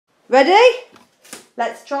ready?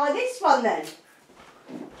 Let's try this one then.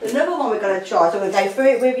 Another one we're going to try, so I'm going to go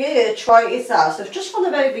through it with you, you're going to try it yourself. So just from the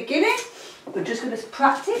very beginning, we're just going to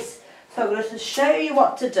practice. So I'm going to show you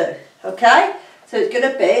what to do, okay? So it's going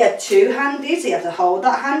to be a two-handed, so you have to hold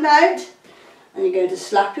that hand out, and you're going to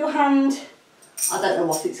slap your hand, I don't know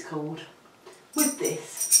what it's called, with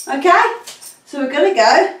this, okay? So we're going to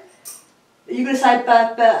go, you're going to say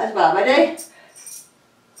ba, ba as well, ready?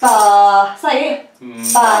 Ba, say it,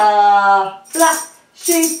 ba, black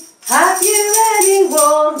sheep, have you any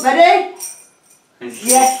wool? Ready?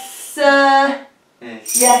 Yes, sir,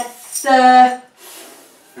 yes, sir,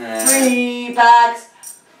 3 bags,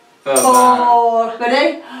 4,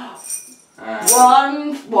 ready?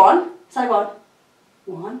 1, say 1,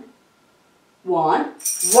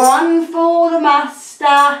 1 for the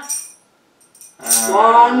master,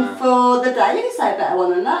 1 for the day. You can say a better one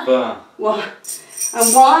than that. 1.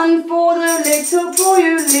 And 1 for the little boy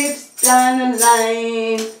who lives down the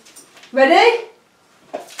lane. Ready?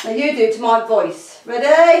 Now you do it to my voice.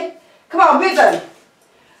 Ready? Come on, rhythm.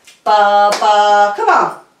 Ba ba. Come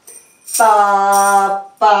on. Ba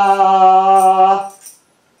ba.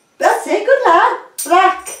 That's it. Good lad.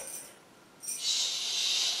 Black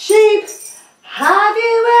sheep. Have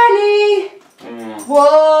you any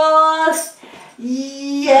wool?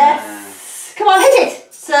 Yes. Come on, hit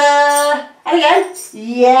it. Sir. And again.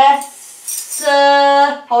 Yes,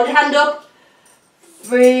 sir. Hold your hand up.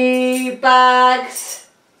 3 bags.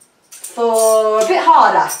 4. A bit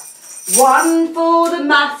harder. 1 for the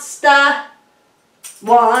master.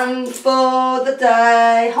 1 for the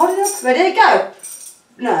day. Hold it up. Ready? Go.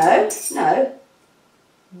 No, no.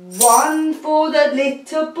 1 for the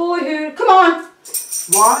little boy who... Come on.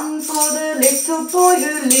 1 for the little boy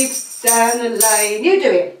who lives down the lane. You do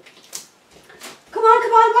it. Come on,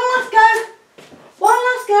 come on. One last go. One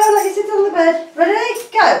last go. Let you sit on the bed. Ready?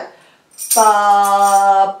 Go. Ba.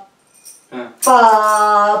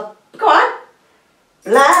 Ba. Go on.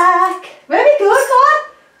 Black. Very good. Go on.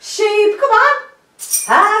 Sheep. Come on.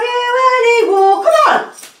 Have you any wool? Come on.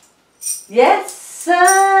 Yes,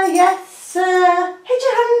 sir. Yes, sir. Hit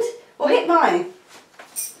your hand. Or hit mine.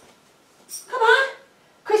 Come on.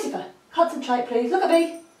 Christopher, concentrate please. Look at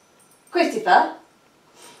me. Christopher.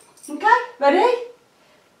 Okay, ready?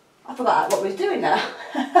 I forgot what we was doing now.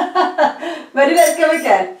 Ready, let's go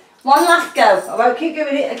again. One last go. I won't keep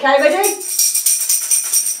doing it. Okay, ready?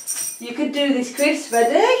 You can do this, Chris.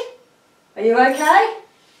 Ready? Are you okay?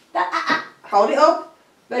 Hold it up.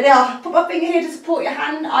 Ready? I'll put my finger here to support your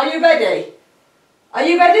hand. Are you ready? Are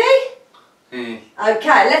you ready?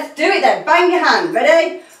 Okay, let's do it then. Bang your hand.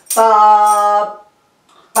 Ready? Ba,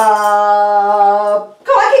 ba.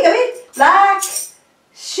 Come on, keep going. Black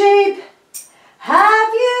sheep.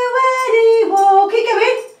 Have you any wool? Keep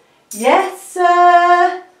going. Yes,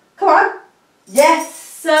 sir. Come on. Yes,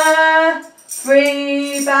 sir.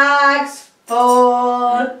 3 bags.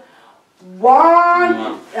 4.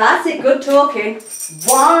 1. That's it. Good talking.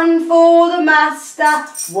 1 for the master.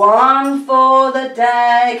 1 for the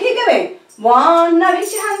day. Keep going. 1. No,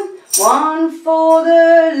 hit your hand. 1 for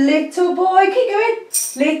the little boy. Keep going.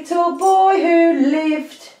 Little boy who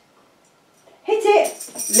lived. Hit it.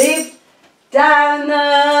 Lived down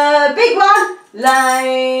the big one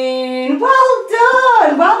lane. Well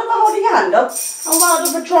done. Well done for holding your hand up. And well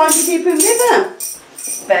done for trying to keep him rhythm.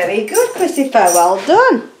 Very good, Christopher. Well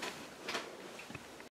done.